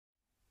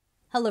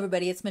Hello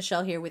everybody, it's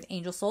Michelle here with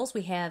Angel Souls.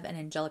 We have an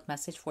angelic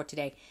message for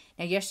today.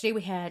 Now yesterday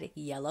we had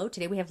yellow,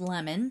 today we have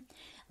lemon.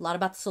 A lot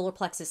about the solar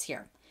plexus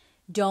here.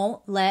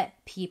 Don't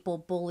let people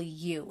bully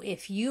you.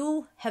 If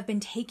you have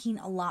been taking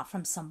a lot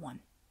from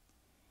someone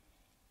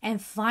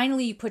and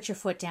finally you put your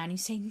foot down, you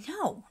say,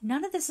 no,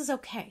 none of this is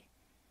okay.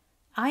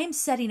 I am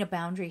setting a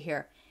boundary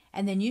here.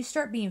 And then you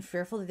start being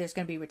fearful that there's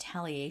going to be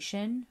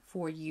retaliation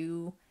for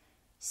you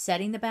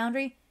setting the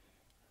boundary.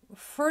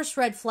 First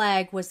red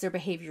flag was their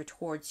behavior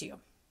towards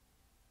you.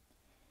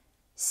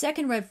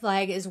 Second red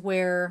flag is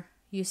where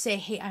you say,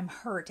 hey, I'm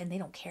hurt, and they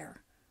don't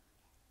care.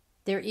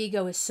 Their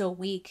ego is so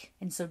weak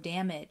and so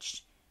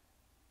damaged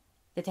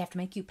that they have to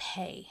make you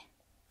pay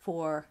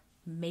for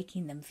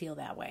making them feel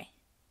that way.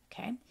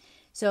 Okay?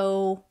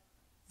 So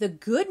the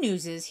good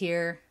news is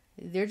here,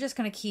 they're just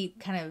going to keep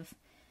kind of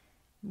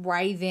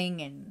writhing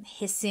and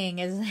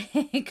hissing as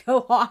they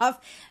go off.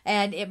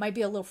 And it might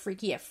be a little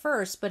freaky at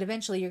first, but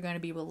eventually you're going to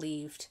be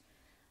relieved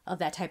of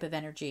that type of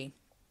energy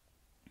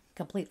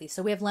completely.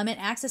 So we have lemon,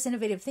 access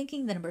innovative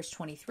thinking. The number is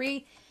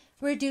 23,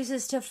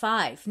 reduces to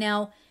 5.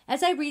 Now,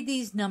 as I read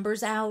these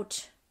numbers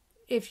out,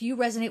 if you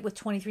resonate with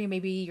 23,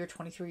 maybe you're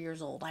 23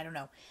 years old, I don't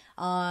know,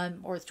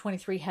 or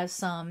 23 has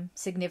some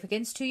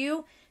significance to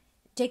you,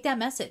 take that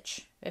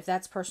message if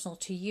that's personal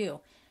to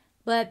you.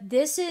 But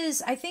this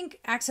is, I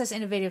think, access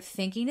innovative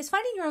thinking is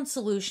finding your own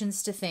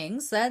solutions to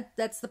things.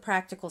 That's the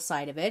practical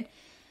side of it.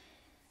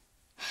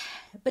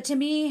 But to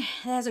me, it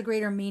has a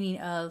greater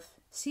meaning of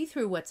see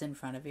through what's in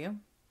front of you.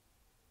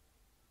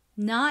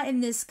 Not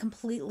in this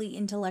completely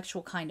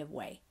intellectual kind of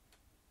way,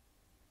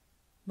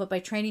 but by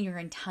training your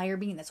entire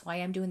being. That's why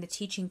I'm doing the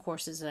teaching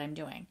courses that I'm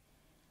doing,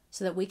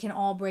 so that we can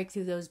all break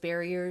through those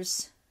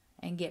barriers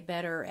and get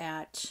better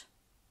at,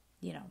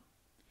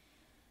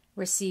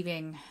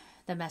 receiving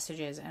the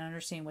messages and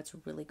understanding what's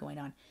really going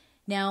on.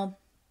 Now,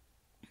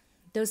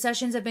 those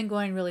sessions have been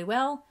going really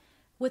well,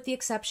 with the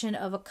exception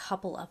of a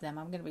couple of them.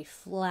 I'm going to be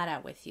flat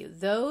out with you.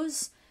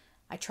 Those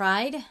I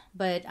tried,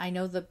 but I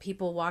know the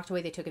people walked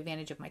away. They took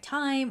advantage of my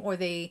time, or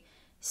they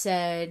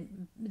said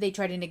they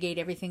tried to negate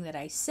everything that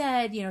I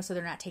said, so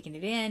they're not taking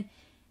it in.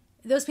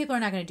 Those people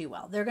are not going to do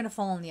well. They're going to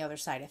fall on the other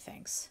side of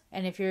things.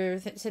 And if you're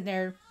sitting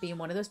there being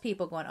one of those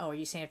people going, oh, are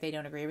you saying if they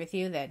don't agree with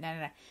you that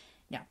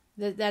no,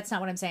 that's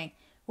not what I'm saying.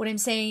 What I'm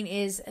saying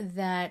is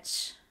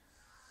that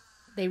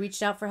they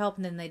reached out for help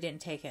and then they didn't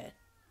take it.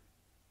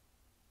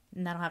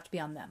 And that'll have to be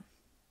on them.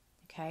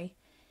 Okay?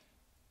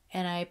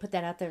 And I put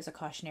that out there as a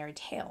cautionary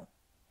tale.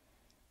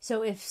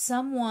 So if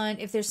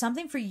there's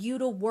something for you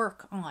to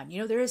work on,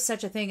 there is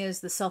such a thing as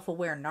the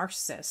self-aware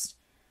narcissist.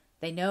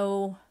 They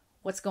know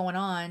what's going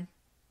on.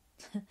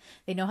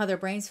 They know how their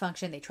brains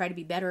function. They try to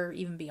be better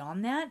even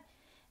beyond that.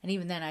 And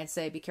even then, I'd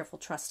say be careful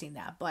trusting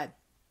that. But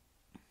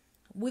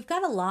we've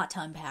got a lot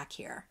to unpack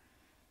here.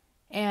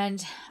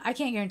 And I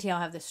can't guarantee I'll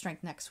have the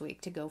strength next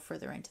week to go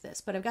further into this.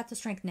 But I've got the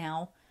strength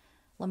now.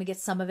 Let me get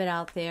some of it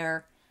out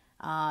there.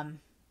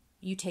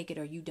 You take it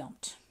or you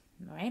don't.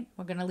 All right,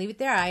 we're going to leave it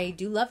there. I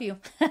do love you.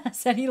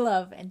 Sending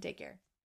love and take care.